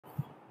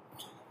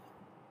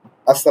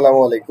আসসালামু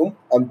আলাইকুম,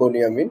 আমি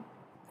বনিয়ামিন।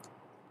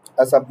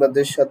 আজ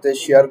আপনাদের সাথে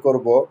শেয়ার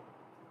করব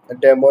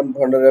demon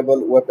vulnerable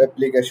web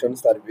application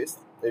service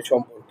এই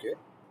সম্পর্কে।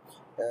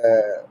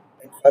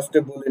 ফার্স্টে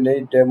বলে নেই,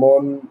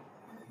 ডেমন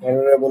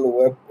ভালনারেবল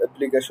ওয়েব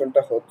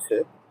অ্যাপ্লিকেশনটা হচ্ছে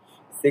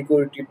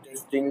সিকিউরিটি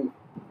টেস্টিং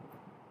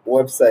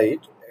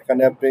ওয়েবসাইট।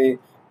 এখানে আপনি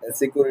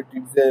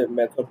সিকিউরিটির যে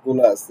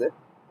মেথডগুলো আছে,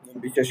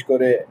 বিশেষ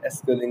করে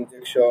SQL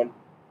injection,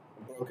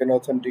 broken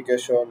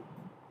authentication,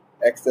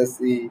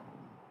 এক্সএসই,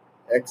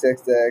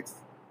 এক্সএক্সএক্স,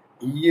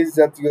 ES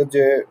জাতীয়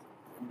যে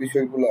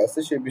বিষয়গুলো আছে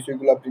সেই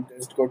বিষয়গুলো আপনি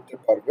টেস্ট করতে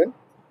পারবেন।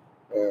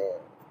 আহ,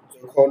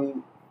 যখন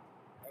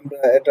আমরা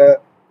এটা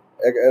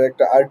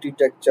একটা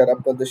আর্কিটেকচার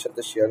আপনাদের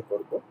সাথে শেয়ার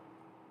করব,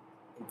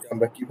 যে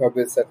আমরা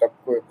কিভাবে সেট আপ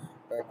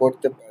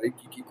করতে পারি,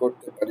 কি কি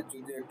করতে পারি।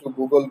 যদি একটু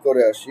গুগল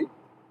করে আসি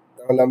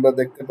তাহলে আমরা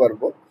দেখতে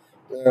পারবো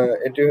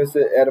এটি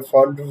হচ্ছে এর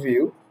ফ্রন্ট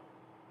ভিউ।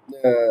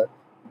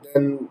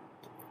 দেন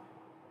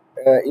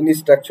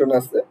ইনস্ট্রাকশন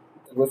আছে,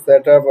 তারপর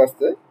সেট আপ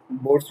আছে,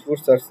 বোর্ডস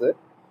ফোর্স আছে,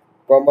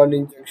 কমান্ড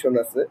ইনজেকশন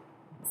আছে,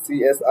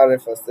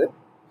 সিএসআরএফ আছে,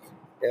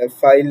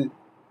 ফাইল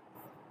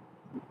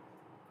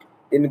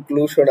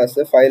ইনক্লুশন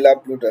আছে, ফাইল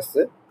আপলোড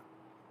আছে,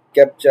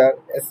 ক্যাপচার,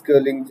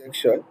 এসকিউএল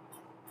ইনজেকশন,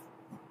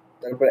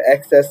 তারপর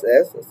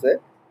এক্সএসএস আছে,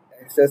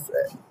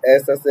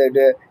 এক্সএসএস আছে,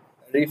 এটা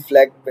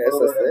রিফ্লেক্ট বেস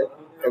আছে,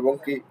 এবং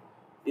কি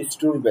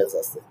স্টোর বেস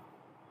আছে।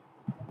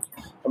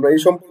 আমরা এই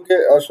সম্পর্কে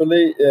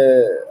আসলেই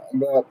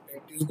আমরা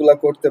প্র্যাকটিস গুলা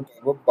করতে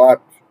পারবো,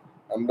 বাট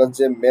আমরা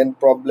যে মেন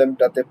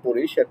প্রবলেমটাতে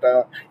পড়ি সেটা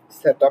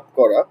সেট আপ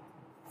করা,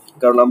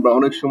 কারণ আমরা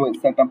অনেক সময়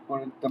সেট আপ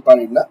করতে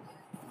পারি না।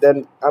 দেন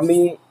আমি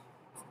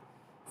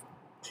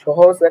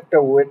সহজ একটা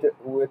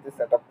ওয়েতে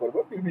সেট আপ করবো।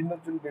 বিভিন্ন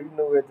জন বিভিন্ন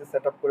ওয়েতে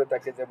সেট আপ করে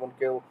থাকে, যেমন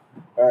কেউ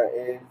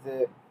এই যে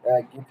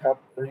গিটহাব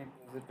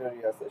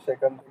রিপোজিটরি আছে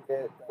সেখান থেকে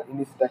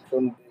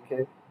ইনস্ট্রাকশন দেখে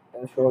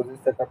সহজে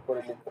সেট আপ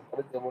করে নিতে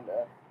পারে, যেমন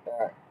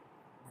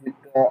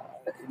জিটটা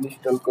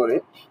ইনস্টল করে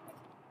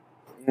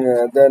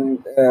দেন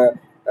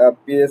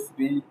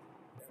পিএসপি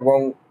এবং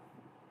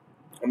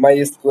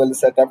মাইএসকিউএল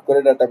সেট আপ করে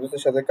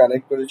ডাটাবেসের সাথে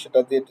কানেক্ট করে সেটা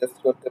দিয়ে টেস্ট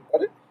করতে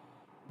পারে।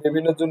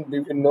 বিভিন্ন জন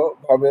বিভিন্ন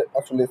ভাবে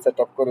আসলে সেট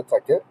আপ করে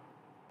থাকে।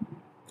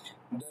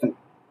 Then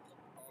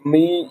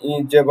আমি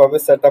যেভাবে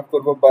সেট আপ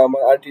করবো বা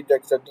আমার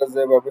আর্কিটেকচারটা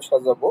যেভাবে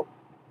সাজাবো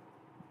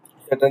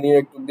সেটা নিয়ে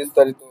একটু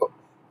বিস্তারিত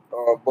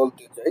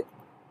বলতে চাই।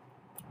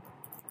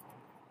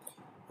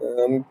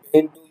 আমি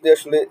পেইন্ট টুল দিয়ে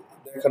আসলে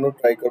দেখানোর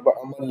ট্রাই করবো।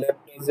 আমার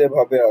ল্যাপটপ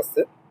যেভাবে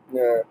আছে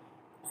আহ,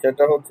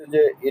 সেটা হচ্ছে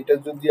যে এটা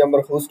যদি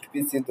আমরা হোস্ট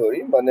পিসি ধরি,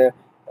 মানে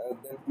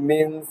that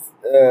means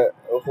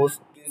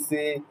host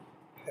PC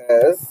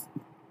has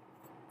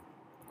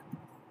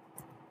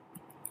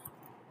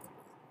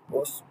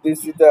host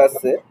পিসিতে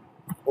আছে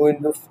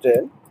উইন্ডোজ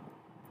 10,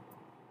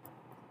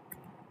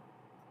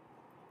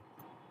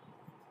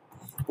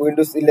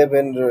 উইন্ডোজ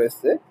 11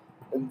 রয়েছে।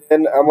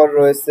 দেন আমার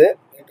রয়েছে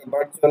একটা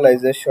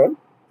ভার্চুয়ালাইজেশন।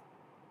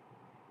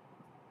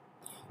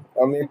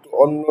 আমি একটু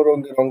অন্য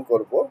রঙে রং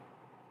করব।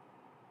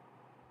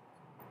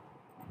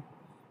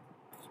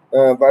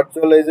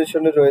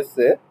 ভার্চুয়ালাইজেশনে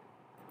রয়েছে,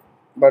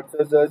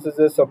 ভার্চুয়ালাইজেশন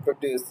যে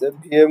সফটওয়্যারটি আছে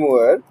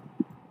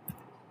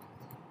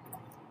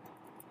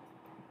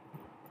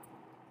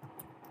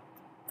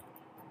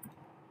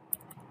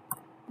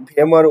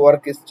ভিএমওয়ার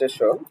ওয়ার্ক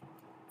স্টেশন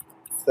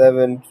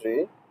 17,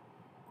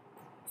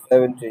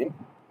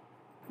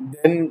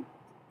 দেন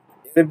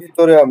এর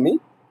ভিতরে আমি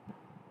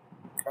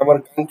আমার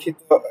কাঙ্ক্ষিত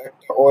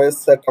একটা ওএস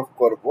সেট আপ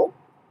করব।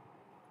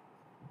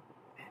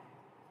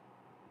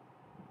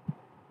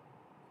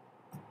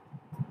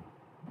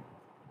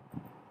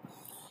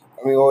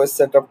 আমি ওএস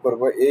সেট আপ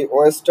করবো। এই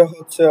ওএসটা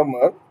হচ্ছে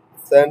আমার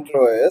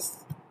সেন্ট্রোএস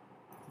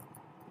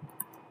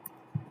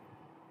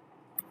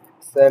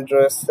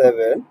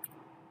 7।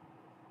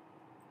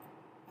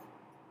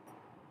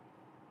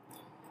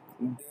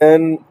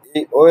 দেন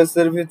এই ওএস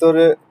এর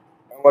ভিতরে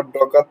আমার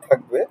ডকার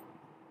থাকবে।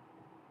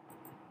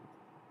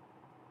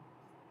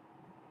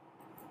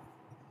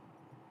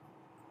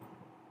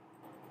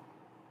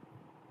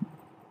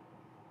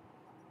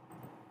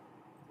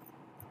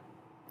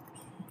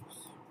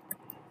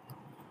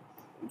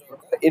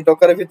 এই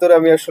ডকারের ভিতরে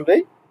আমি আসলে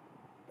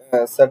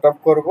সেট আপ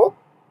করবো।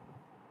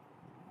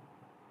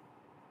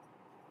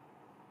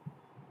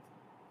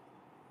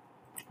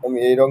 আমি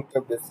এই রংটা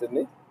বেছে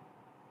নিই।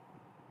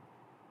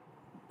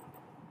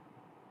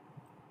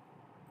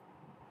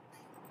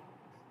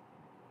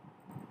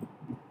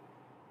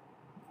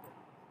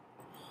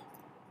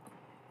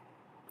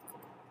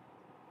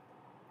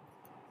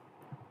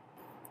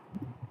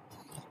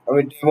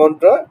 আমি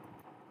ডেমনটা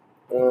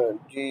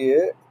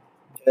ডিএ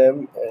এম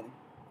এন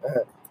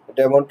হ্যাঁ,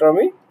 ডেমনটা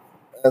আমি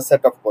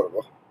সেট আপ করবো।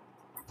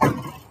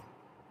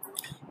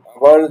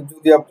 আবার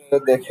যদি আপনারা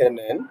দেখে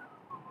নেন,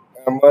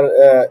 আমার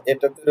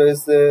এটাতে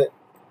রয়েছে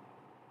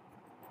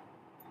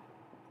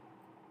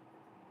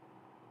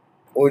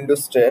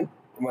উইন্ডোজ 10,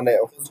 মানে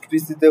হোস্ট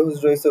পিসিতে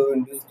রয়েছে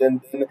উইন্ডোজ 10।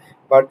 দেন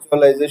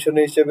ভার্চুয়ালাইজেশন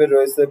হিসেবে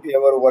রয়েছে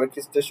ভিএমআর ওয়ার্ক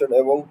স্টেশন,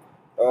 এবং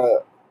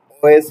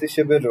ওএস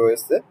হিসেবে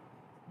রয়েছে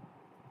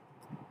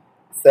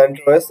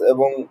সেন্ট্রোএস,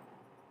 এবং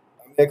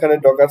আমি এখানে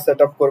ডকার সেট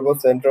আপ করবো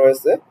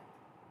সেন্ট্রোএসে।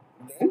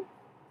 দেন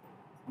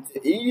যে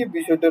এই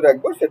বিষয়টা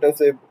রাখবো সেটা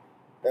হচ্ছে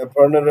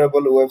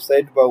ভালনারেবল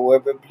ওয়েবসাইট বা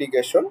ওয়েব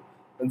অ্যাপ্লিকেশন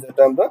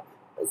যেটা আমরা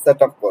সেট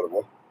আপ করবো।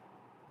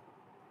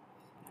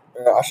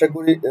 আশা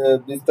করি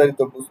বিস্তারিত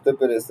বুঝতে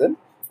পেরেছেন।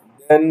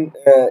 দেন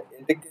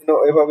এটা কেন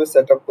এভাবে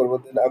সেট আপ করবো,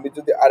 দেন আমি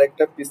যদি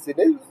আরেকটা পিসি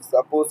নেই,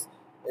 সাপোজ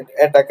এটা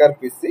অ্যাটাকার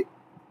পিসি,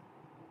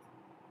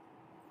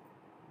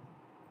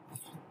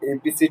 এই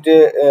পিসিতে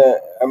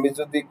আমি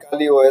যদি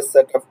কালি ওএস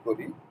সেট আপ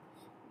করি,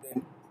 দেন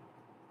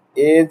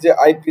এর যে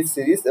আইপি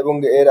সিরিজ এবং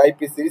এর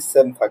আইপি সিরিজ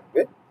সেম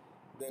থাকবে।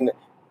 দেন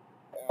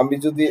আমি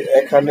যদি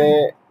এখানে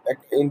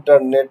একটা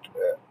ইন্টারনেট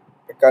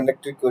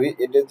কানেক্ট করি,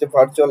 এটা যে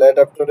ভার্চুয়াল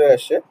অ্যাডাপ্টারে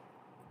আসে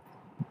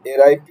এর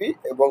আইপি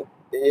এবং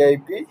এই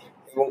আইপি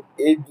এবং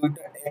এই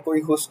দুইটা একই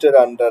হোস্টের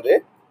আন্ডারে,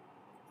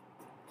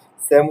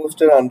 সেম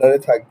হোস্টের আন্ডারে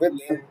থাকবে।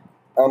 দেন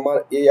আমার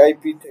এই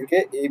আইপি থেকে,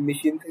 এই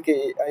মেশিন থেকে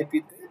এই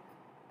আইপিতে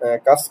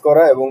কাজ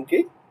করা এবং কি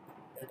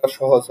এটা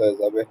সহজ হয়ে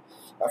যাবে।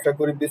 আশা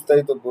করি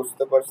বিস্তারিত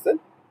বুঝতে পারছেন।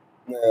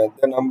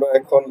 দেন আমরা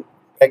এখন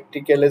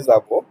প্র্যাকটিক্যালে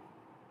যাব,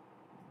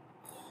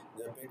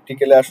 যে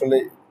প্র্যাকটিক্যালে আসলে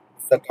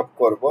সেট আপ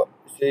করবো।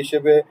 সেই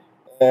হিসেবে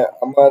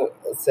আমার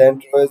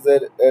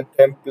সেন্ট্রয়েজের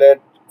টেমপ্লেট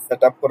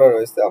সেট আপ করা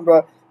রয়েছে। আমরা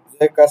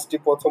যে কাজটি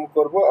প্রথম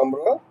করব,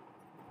 আমরা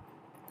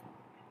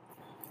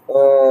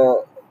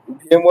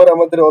ভিএমওয়ার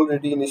আমাদের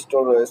অলরেডি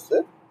ইনস্টল রয়েছে।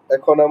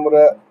 এখন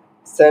আমরা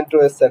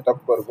সেন্ট্রয়েজ সেট আপ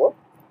করবো।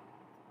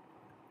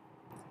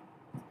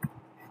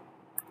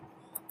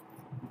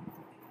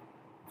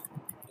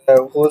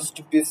 হোস্ট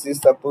পিসি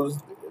সাপোজ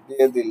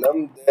দিয়ে দিলাম।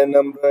 দেন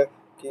আমরা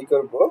কি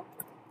করব,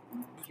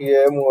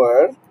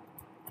 ভিএমওয়ার,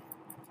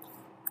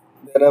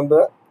 দেন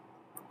আমরা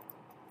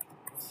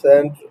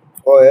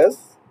সেন্ট্রয়েজ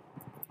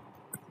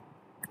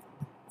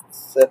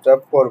সেট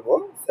আপ করবো।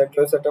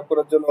 সেন্ট্রয়েজ সেট আপ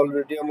করার জন্য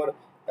অলরেডি আমার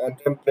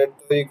টেমপ্লেট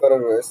তৈরি করা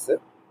রয়েছে।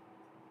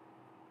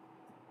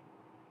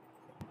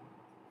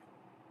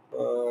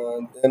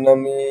 দেন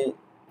আমি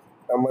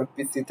আমার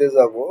পিসিতে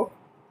যাব,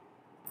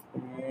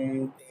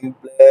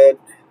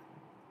 টেমপ্লেট,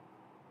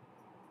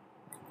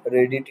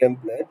 রেডি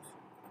টেমপ্লেট,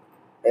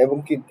 এবং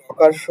কি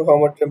ডকার সহ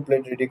আমার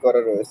টেমপ্লেট রেডি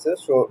করা রয়েছে।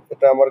 সো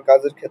এটা আমার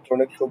কাজের ক্ষেত্রে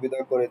অনেক সুবিধা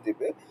করে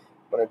দিবে,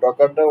 মানে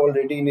ডকারটা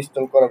অলরেডি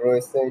ইনস্টল করা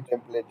রয়েছে এই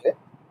টেমপ্লেটে।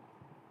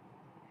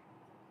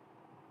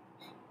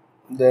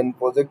 দেন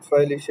প্রজেক্ট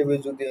ফাইল হিসেবে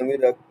যদি আমি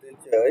রাখতে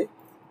চাই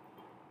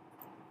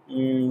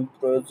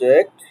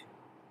প্রজেক্ট,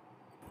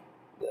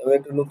 আমি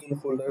একটা নতুন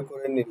ফোল্ডার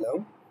করে নিলাম,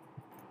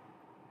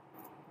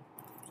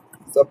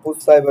 সাপোজ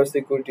সাইবার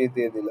সিকিউরিটি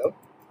দিয়ে দিলাম,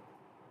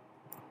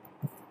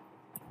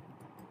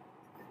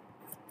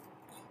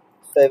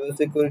 সাইবার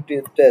সিকিউরিটি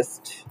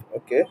টেস্ট।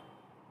 ওকে,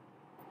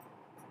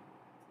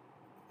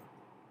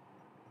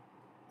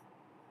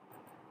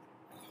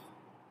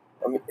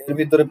 আমি এর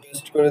ভিতরে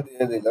পেস্ট করে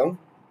দিয়ে দিলাম।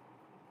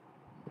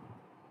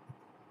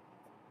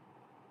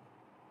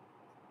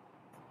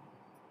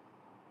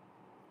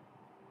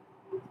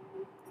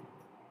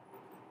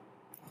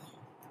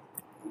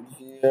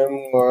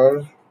 ভিএমওয়ার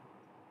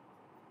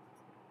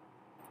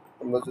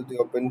আমরা যদি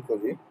ওপেন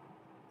করি,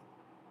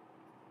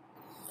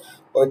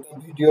 হয়তো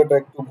ভিডিওটা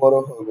একটু বড়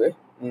হবে,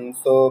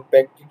 তো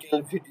প্র্যাকটিক্যাল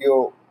ভিডিও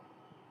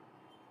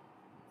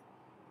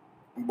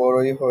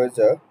বড়ই হয়ে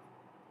যায়।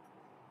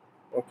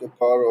 ওকে,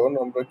 কারণ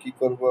আমরা কি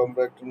করব,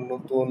 আমরা একটা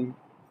নতুন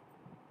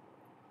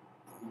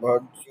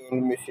ভার্চুয়াল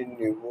মেশিন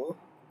নিব।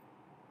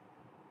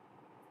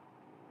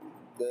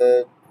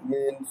 দ্যাট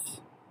মিন্স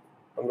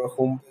আমরা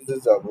হোম পেজে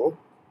যাব।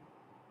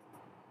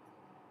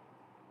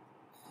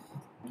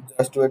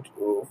 Just wait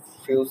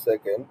few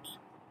second.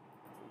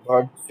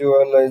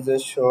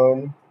 Virtualisation,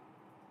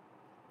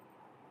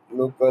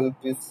 local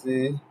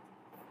পিসি,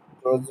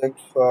 project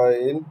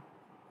file,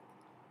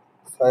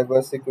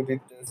 cyber security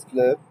test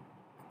lab.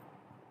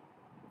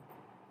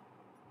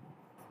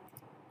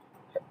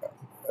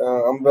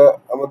 আমরা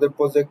আমাদের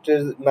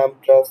প্রজেক্টের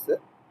নামটা আছে,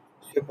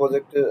 সে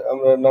প্রজেক্টের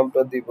আমরা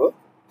নামটা দিব।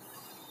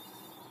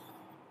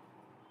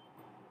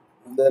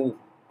 দেন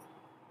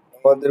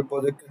আমাদের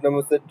প্রজেক্টের নাম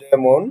হচ্ছে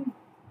ডেমন।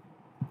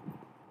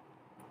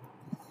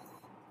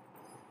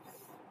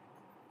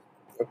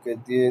 ওকে,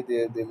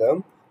 দিয়ে দিলাম।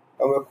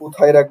 আমরা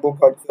কোথায় রাখবো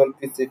ভার্চুয়াল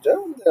পিসিটা,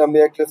 আমি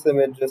একটা সেম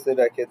অ্যাড্রেসে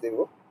রেখে দেব।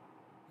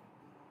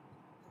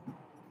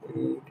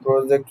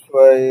 Project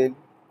file,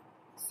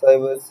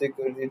 cyber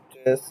security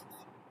test,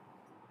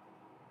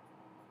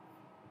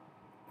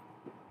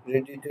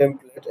 ready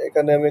template,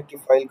 এখানে আমি একটি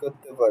ফাইল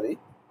করতে পারি।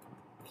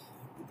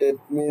 That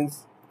means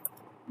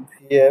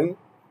VM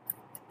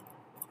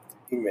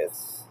image.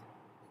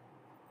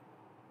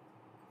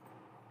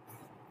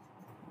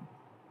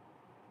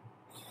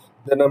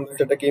 দেন আমরা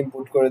সেটাকে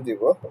ইম্পোর্ট করে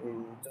দিব।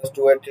 Just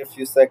wait a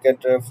few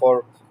second for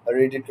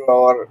ready to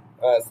our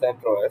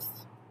সেন্ট্রোএস।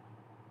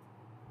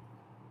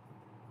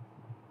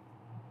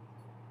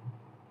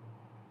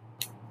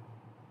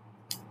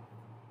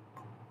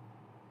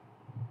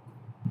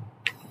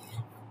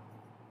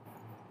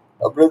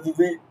 আমরা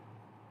যদি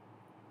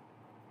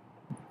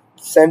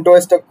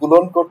সেন্ট্রোএসটা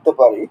ক্লোন করতে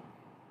পারি,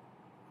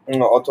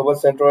 অথবা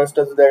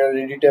সেন্ট্রোএসটা যদি একটা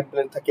রেডি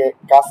টেমপ্লেট থাকে,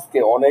 কাজকে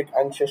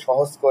অনেকাংশে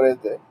সহজ করে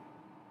দেয়।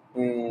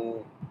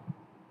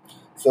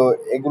 সো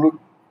এগুলো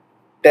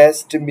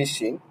টেস্ট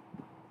মেশিন।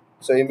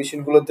 সো এই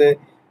মেশিনগুলোতে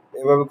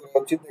এভাবে করা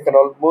উচিত। এখানে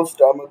অলমোস্ট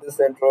আমাদের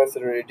সেন্ট্রাইজ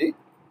রেডি।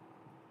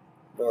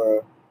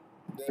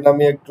 দেন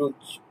আমি একটু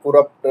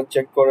পুরাটা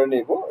চেক করে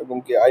নিব এবং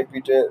কি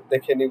আইপিতে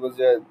দেখে নিব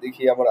যে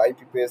দেখি আমার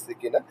আইপি পেয়েছে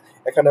কিনা।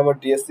 এখানে আমার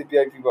ডিএসসিপি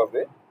আইপি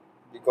পাবে,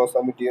 বিকজ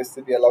আমি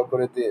ডিএসসিপি অ্যালাউ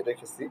করে দিয়ে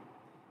রেখেছি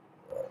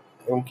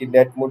এবং কি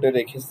নেট মোডে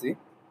রেখেছি।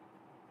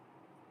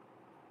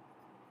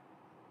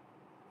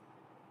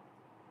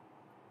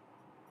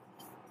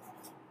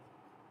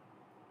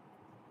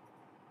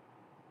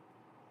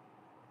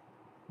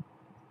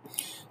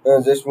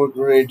 Just mode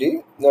ready.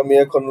 আমি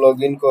এখন লগ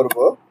ইন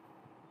করবো।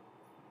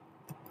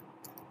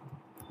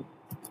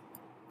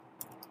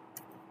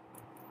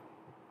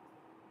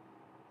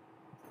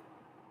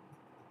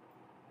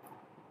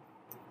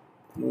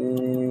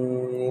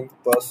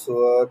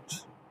 পাসওয়ার্ড,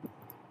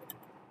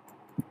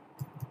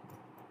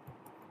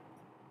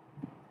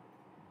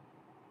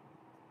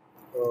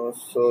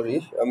 সরি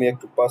আমি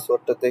একটু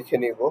পাসওয়ার্ডটা দেখে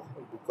নিব,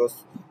 বিকজ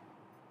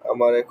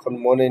আমার এখন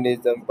মনে নেই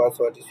যে আমি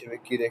পাসওয়ার্ড হিসেবে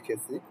কি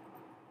রেখেছি।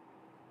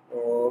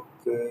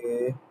 ওকে,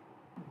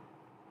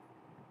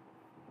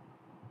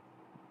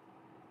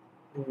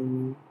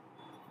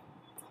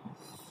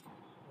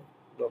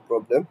 no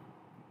problem.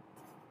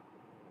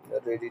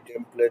 Ready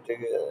template,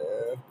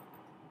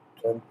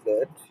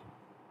 template,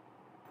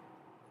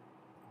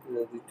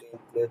 ready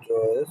template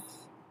OS.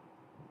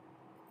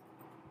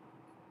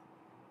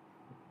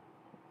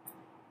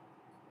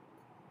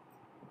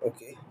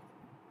 ওকে,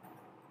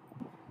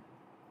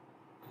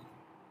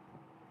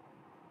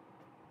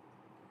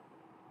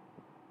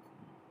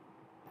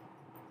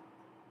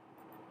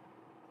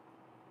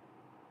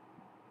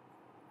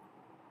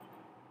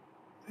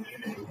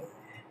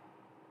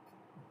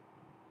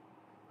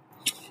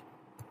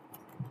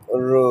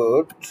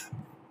 রুট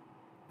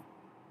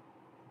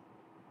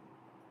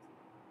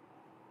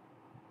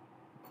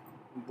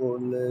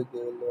বলে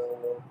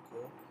গেলাম।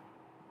 ওকে,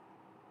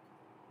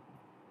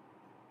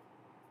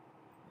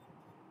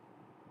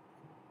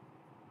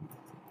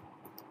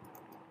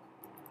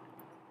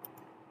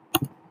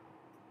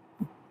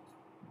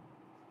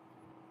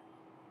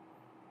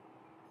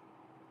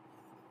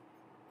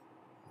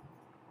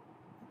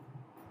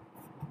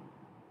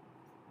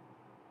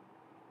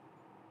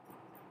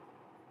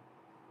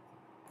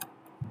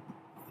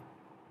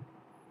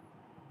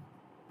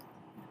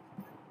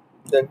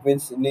 দ্যাট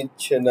মিন্স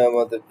নিচ্ছে না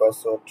আমাদের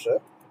পাসওয়ার্ডটা,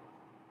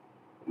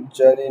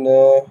 জানি না।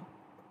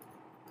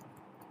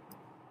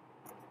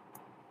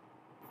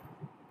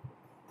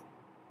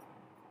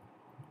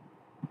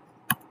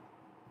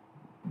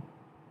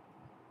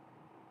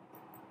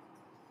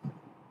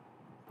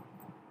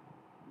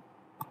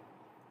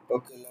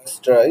 ওকে, লাস্ট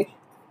ট্রাই।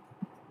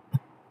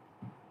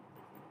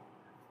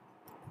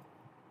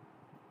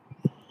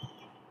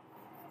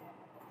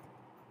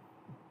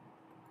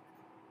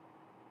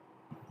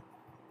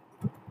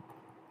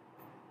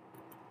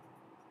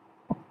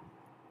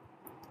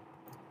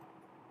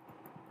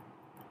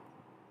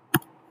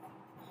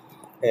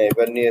 হ্যাঁ,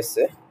 এবার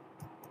নিয়েছে।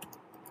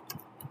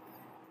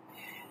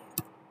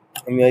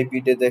 আমি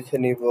আইপিতে দেখে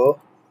নিব,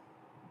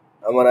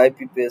 আমার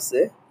আইপি পেয়েছে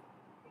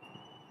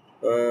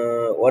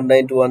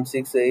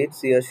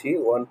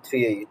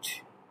 192.168.86.138।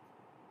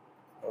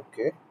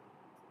 ওকে,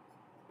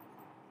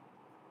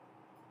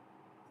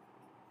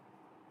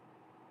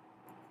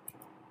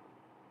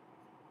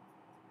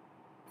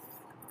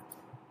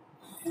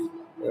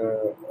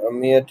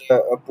 আমি এটা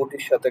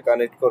পুটির সাথে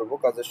কানেক্ট করব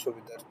কাজের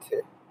সুবিধার্থে।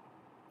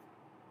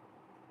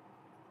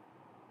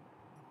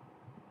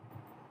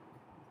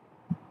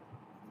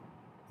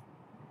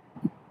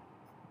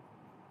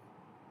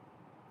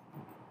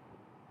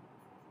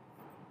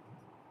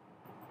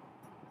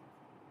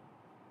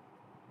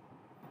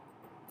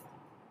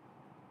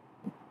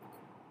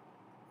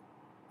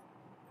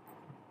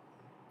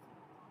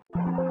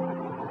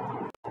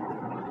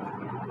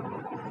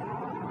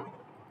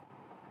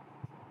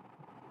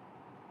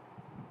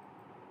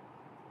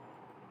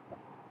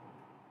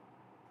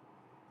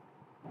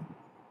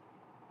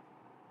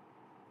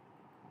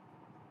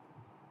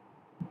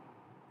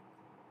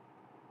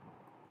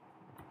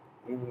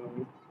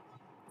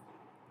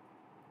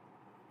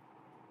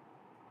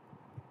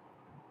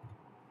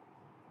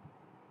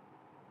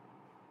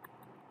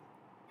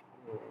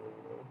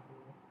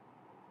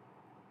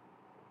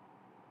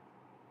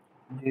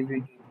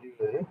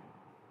 DVWA,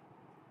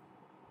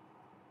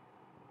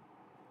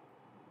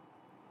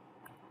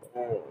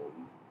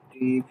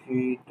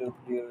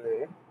 DVWA,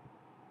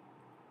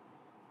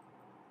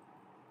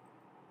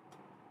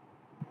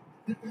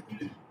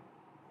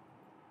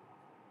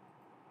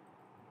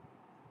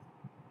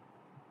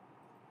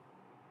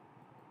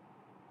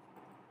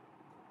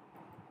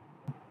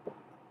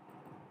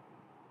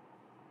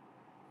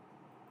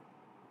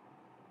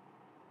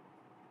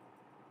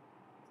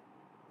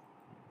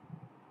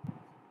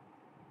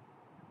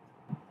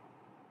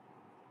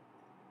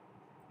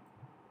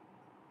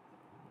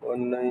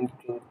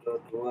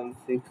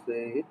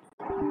 192.168.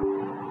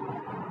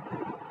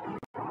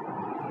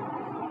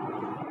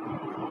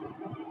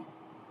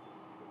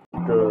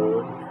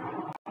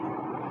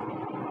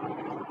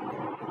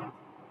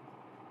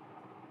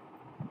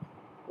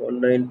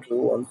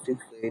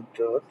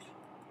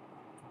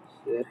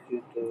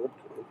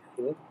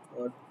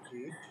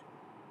 192.168.6.138.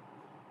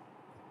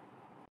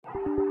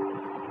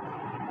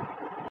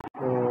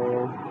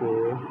 ওকে,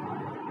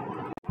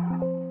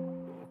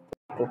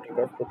 একটা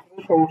কাজ করতে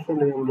সমস্যা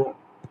নেই, আমরা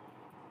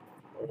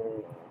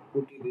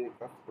কুটি দিয়ে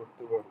কাজ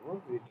করতে পারবো।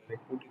 যেটা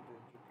কুটিতে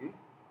যদি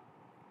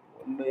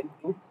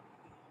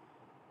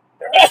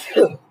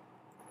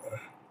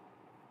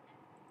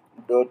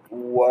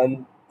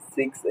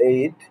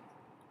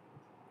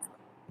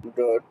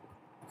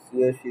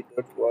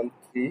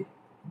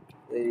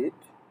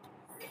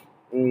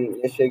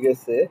এসে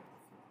গেছে।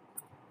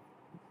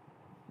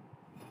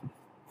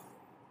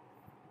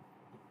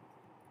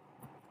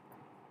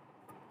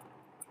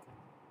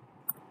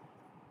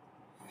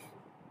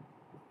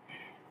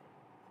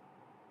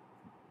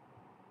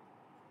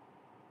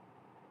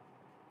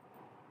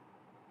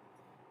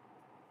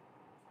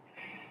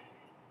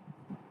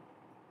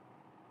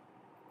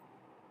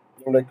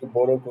 আমরা একটু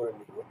বড় করে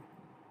নিব।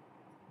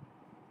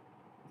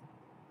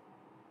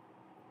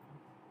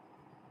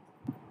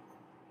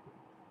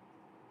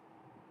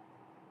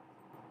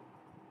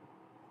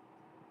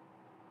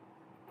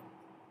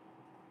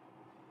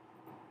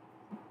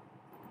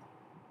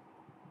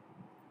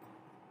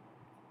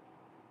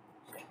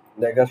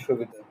 দেখার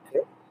সুবিধার্থে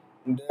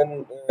দেন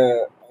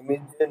আমি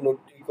যে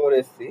নোটটি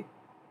করেছি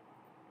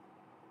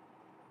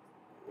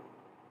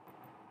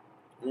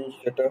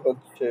সেটা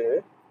হচ্ছে,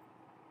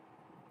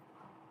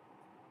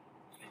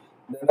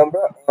 দেন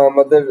আমরা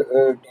আমাদের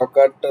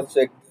ডকারটা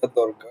চেক দেওয়া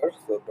দরকার,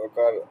 তো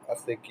ডকার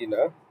আছে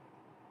কিনা।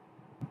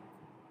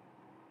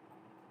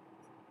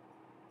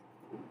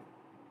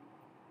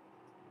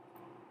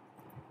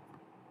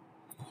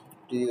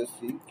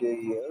 টিএসসি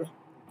কেয়ার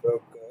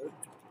ডকার,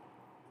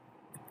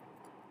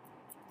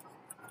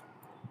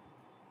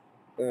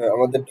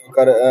 আমাদের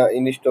ডকার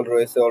ইনস্টল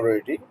রয়েছে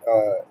অলরেডি,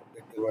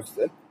 দেখতে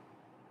পাচ্ছেন,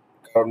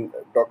 কারণ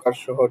ডকার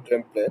সহ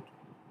টেমপ্লেট।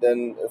 দেন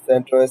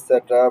সেন্ট্রয়েজ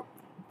সেটআপ,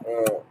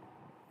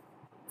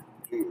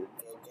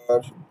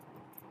 ডকার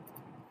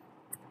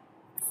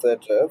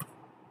সেটআপ,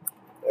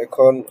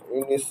 এখন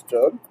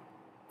ইনস্টল।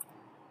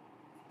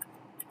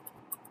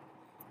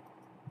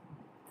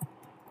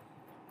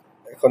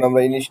 এখন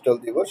আমরা ইনস্টল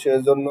দিব,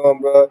 সেজন্য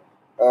আমরা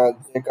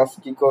যে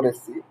কাজটি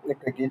করেছি,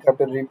 একটা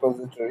গিটহাবের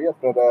রিপোজিটরি,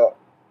 আপনারা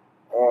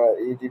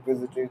এই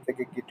রিপোজিটরি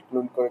থেকে গিট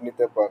ক্লোন করে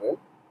নিতে পারেন।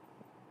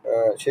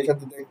 সেই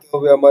সাথে দেখতে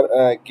হবে আমার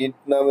গিট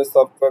নামে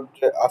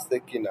সফটওয়্যার আছে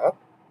কিনা।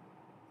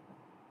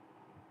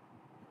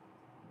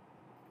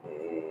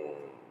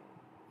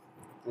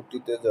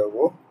 কুটিতে যাব,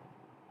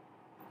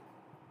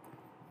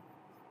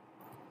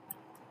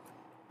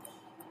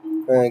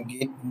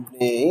 গিট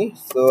নেই,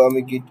 সো আমি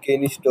গিটকে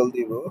ইনস্টল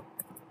দিব।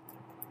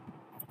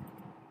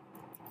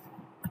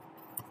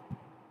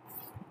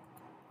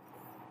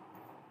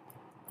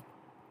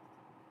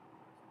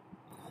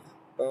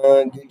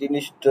 git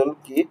install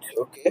git,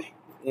 okay,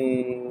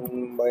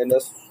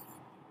 minus,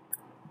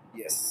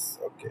 yes,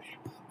 okay,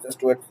 just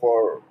wait for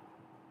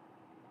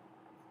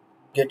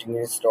getting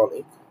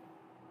installing.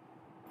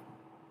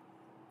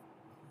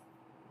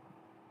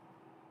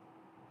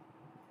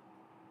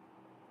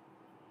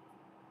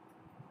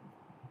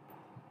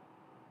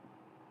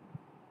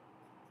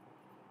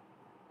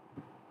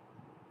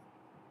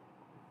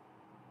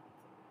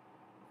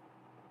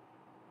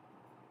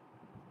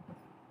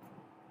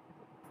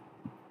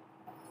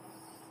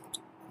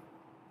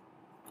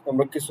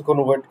 আমরা কিছুক্ষণ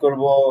ওয়েট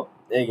করব।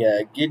 এই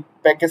গিট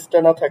প্যাকেজটা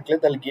না থাকলে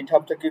তাহলে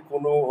গিটহাব থেকে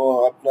কোনো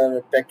আপনার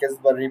প্যাকেজ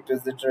বা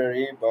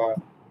রিপোজিটরি বা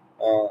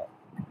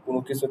কোনো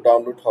কিছু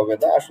ডাউনলোড হবে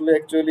না। আসলে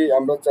অ্যাকচুয়ালি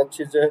আমরা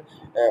চাচ্ছি যে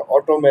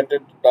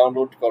অটোমেটেড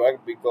ডাউনলোড করার,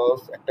 বিকজ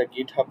একটা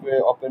গিটহাবে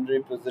ওপেন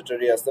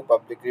রিপোজিটরি আছে,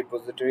 পাবলিক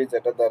রিপোজিটরি,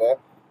 যেটা দ্বারা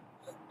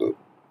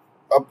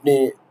আপনি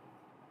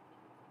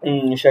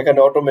সেখানে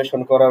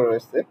অটোমেশন করা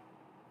রয়েছে।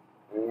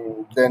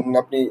 দেন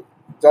আপনি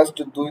জাস্ট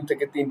 2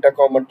 থেকে 3টা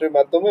কমান্ডের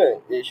মাধ্যমে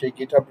এই সেই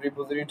গিটহাব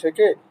রিপোজিটরি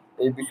থেকে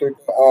এই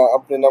বিষয়টা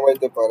আপনি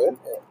নামাইতে পারেন।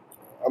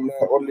 আমরা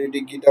অলরেডি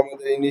গিট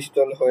আমাদের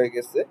ইনস্টল হয়ে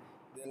গেছে।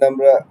 দেন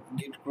আমরা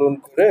গিট ক্লোন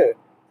করে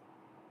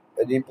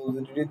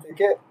রিপোজিটরি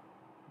থেকে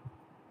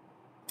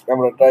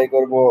আমরা ট্রাই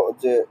করব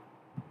যে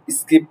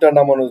স্ক্রিপ্টটা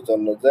নামানোর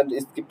জন্য। দেন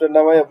স্ক্রিপ্টটা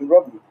নামাই আমরা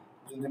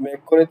যদি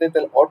মেক করে দিই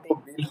তাহলে অটো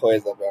বিল হয়ে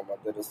যাবে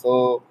আমাদের। So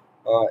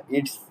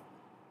it's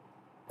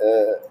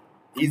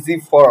easy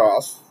for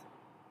us.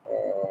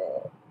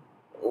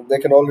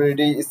 দেখেন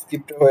অলরেডি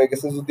স্ক্রিপ্ট হয়ে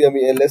গেছে। যদি আমি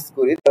এলএস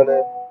করি তাহলে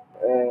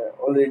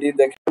অলরেডি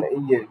দেখেন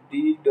এই যে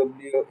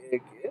DWA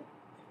কে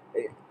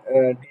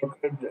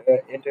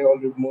এটা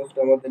অলমোস্ট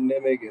আমাদের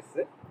নেমে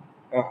গেছে।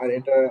 আর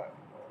এটা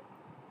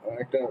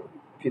একটা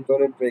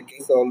ভিতরে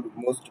প্যাকেজ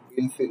অলমোস্ট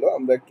বিল ছিল,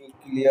 আমরা একটু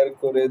ক্লিয়ার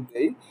করে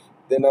দেই।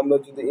 দেন আমরা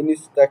যদি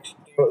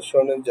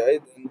ইনস্ট্রাকশনে যাই,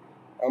 দেন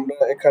আমরা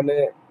এখানে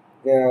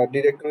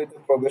ডিরেক্টরিতে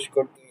প্রবেশ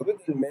করতে হবে।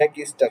 দেন ম্যাক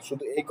স্টার্ট,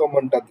 শুধু এই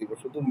কমান্ডটা দিব,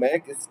 শুধু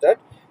ম্যাক স্টার্ট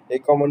এই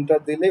কমান্ডটা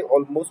দিলে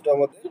অলমোস্ট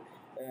আমাদের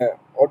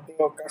অটো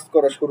কাজ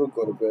করা শুরু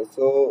করবে।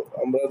 সো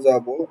আমরা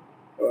যাব,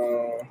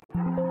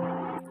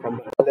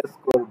 আমরা এলএস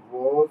করব,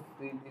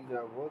 সিডি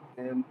যাব,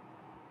 দেন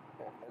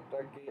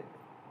এটাকে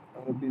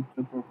আমরা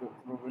ভিতরে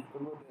প্রবেশ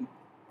করবো। Then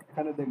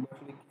এখানে দেখবো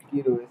আসলে কি কি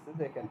রয়েছে।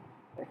 দেখেন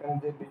এখানে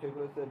যে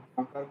বিষয়গুলো হচ্ছে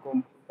ডকার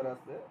কম্পিউটার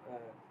আছে,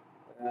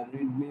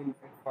 রিডমি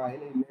মেক ফাইল,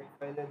 এই মেক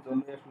ফাইলের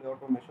জন্য আসলে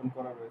অটোমেশন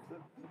করা রয়েছে।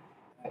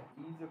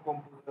 এই যে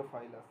কম্পোজার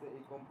ফাইল আছে,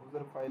 এই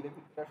কম্পোজার ফাইলের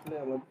ভিতরে আসলে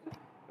আমাদের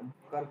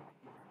ডকার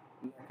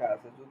লেখা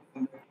আছে। যদি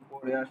আমরা একটু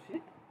পরে আসি,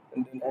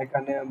 then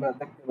এখানে আমরা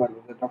দেখতে পারবো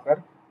যে ডকার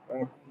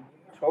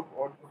সব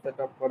অটো সেট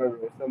আপ করা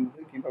রয়েছে,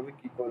 আমাদের কিভাবে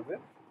কি করবে।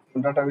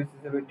 ডাটাবেস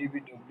হিসেবে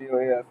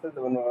DBWA আছে,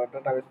 যেমন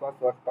ডাটাবেস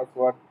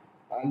পাসওয়ার্ড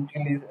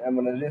আনটিল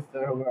মানে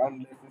রেজিস্টার হবে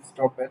আনলেস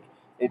স্টপেড।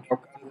 এই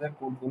ডকার যে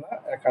কোডগুলো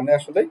এখানে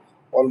আসলে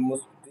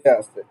অলমোস্ট দেয়া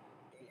আছে।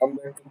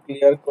 আমরা একটু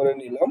ক্লিয়ার করে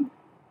নিলাম।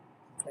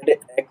 এটা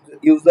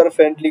ইউজার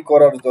ফ্রেন্ডলি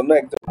করার জন্য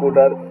একজন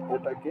কোডার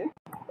এটাকে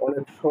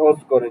অনেক সহজ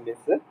করে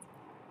নিয়েছে।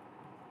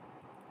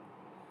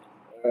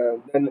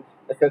 দেন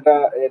সেটা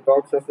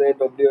ডক্স আছে,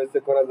 ডব্লিউএস এ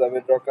করা যাবে,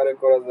 ডকারে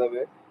করা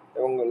যাবে,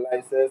 এবং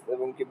লাইসেন্স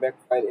এবং কি ম্যাক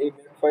ফাইল, এই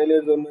ম্যাক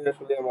ফাইলের জন্য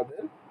আসলে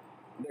আমাদের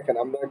দেখেন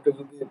আমরা একটু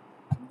যদি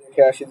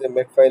দেখে আসি যে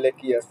ম্যাক ফাইলে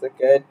কি আছে।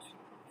 ক্যাট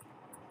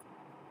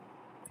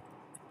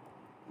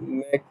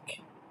ম্যাক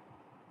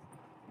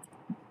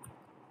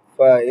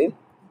ফাইল,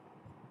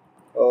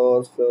 ও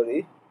সরি,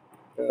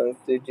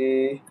 সিটি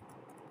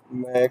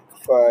ম্যাক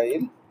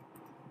ফাইল,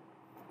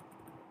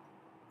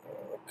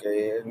 ওকে,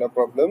 নো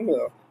প্রবলেম।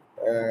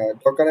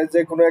 ডকারের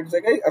যে কোনো এক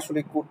জায়গায় আসলে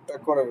কোডটা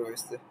করা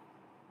রয়েছে।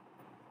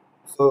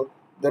 সো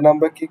দেন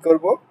আমরা কি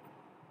করব,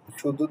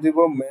 শুধু দিব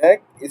ম্যাক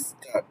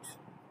স্টার্ট।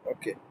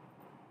 ওকে,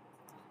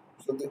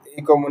 শুধু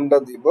এই কমান্ডটা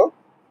দিব,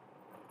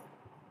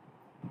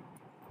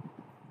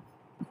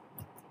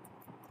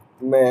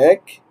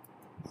 ম্যাক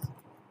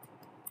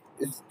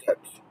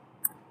স্টার্ট।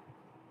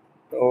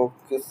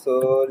 ওকে,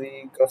 সরি,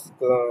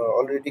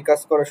 অলরেডি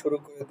কাজ করা শুরু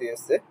করে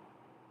দিয়েছে।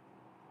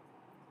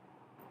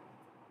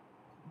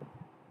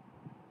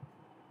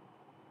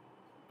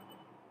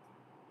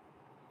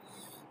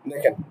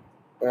 দেখেন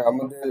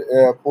আমাদের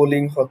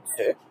পোলিং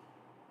হচ্ছে,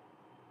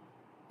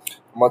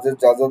 আমাদের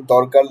যা যা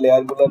দরকার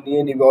লেয়ার গুলো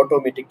নিয়ে নিবে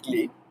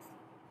অটোমেটিকলি।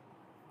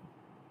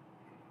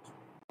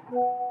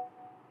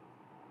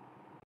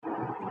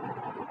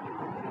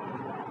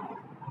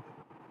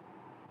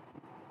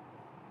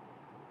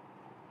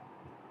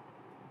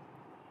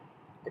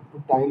 একটু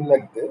টাইম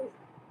লাগবে।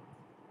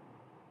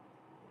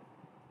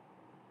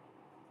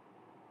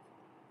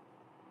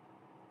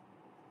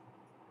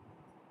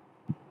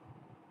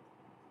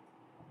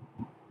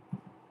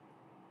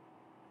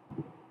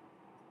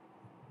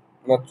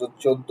 মাত্র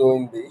 14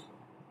 MB।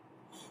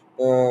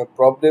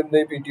 প্রবলেম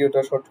নেই,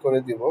 ভিডিওটা শর্ট করে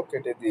দিব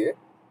কেটে দিয়ে।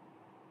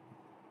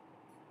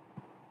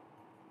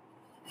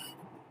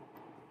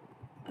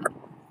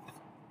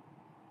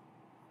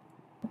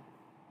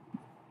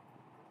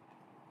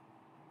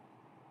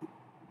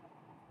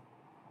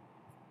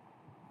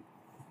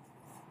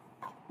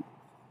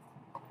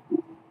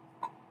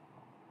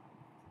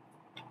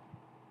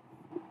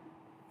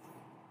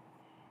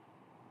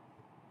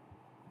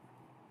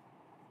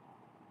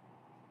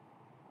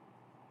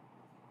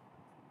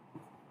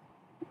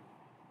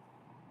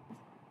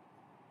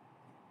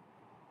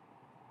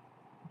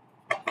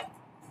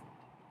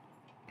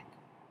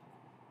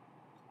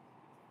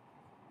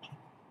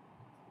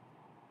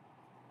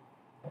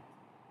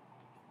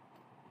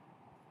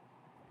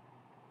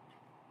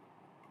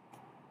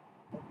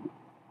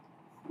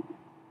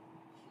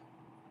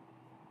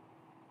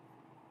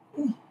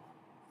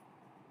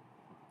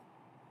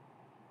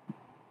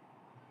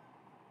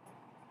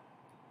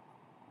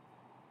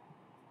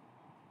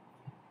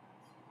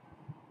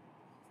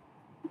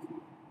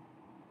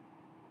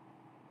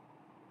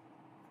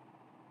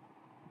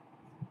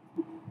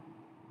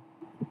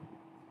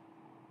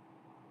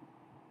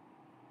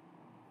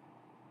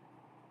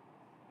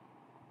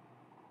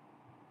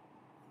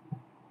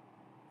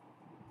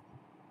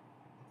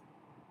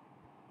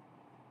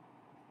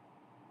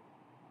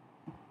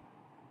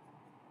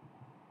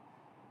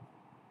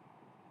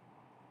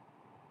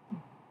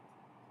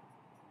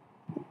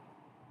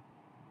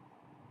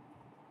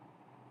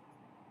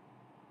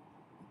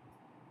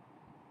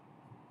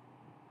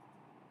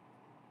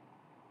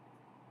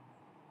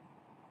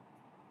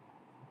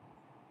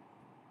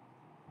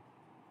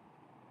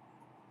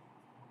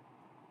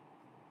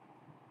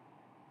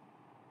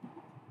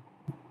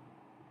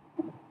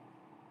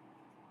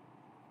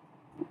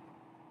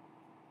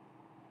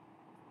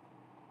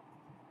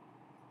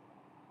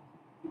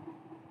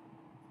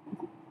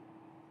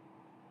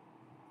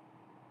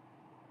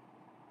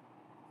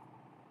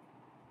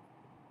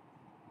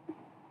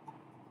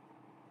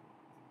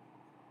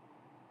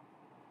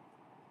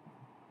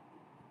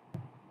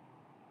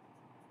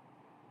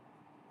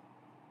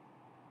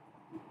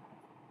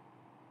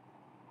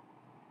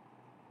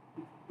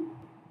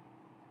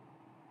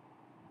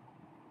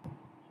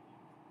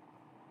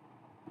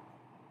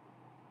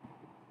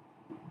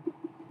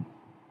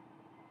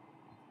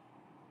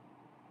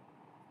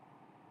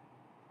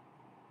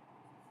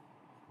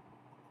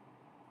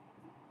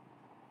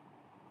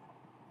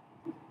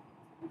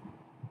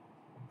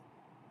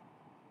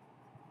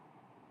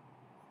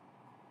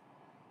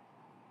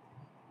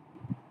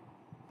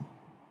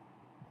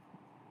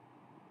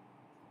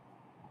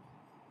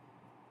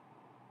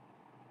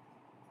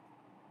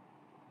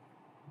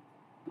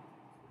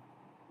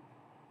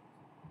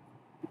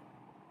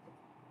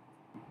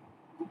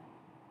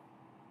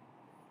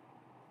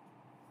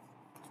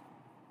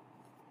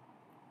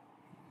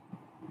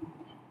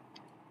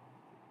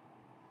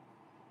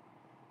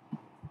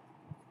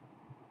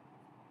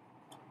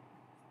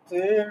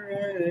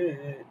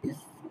 तेरे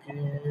इसके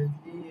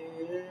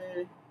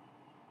लिए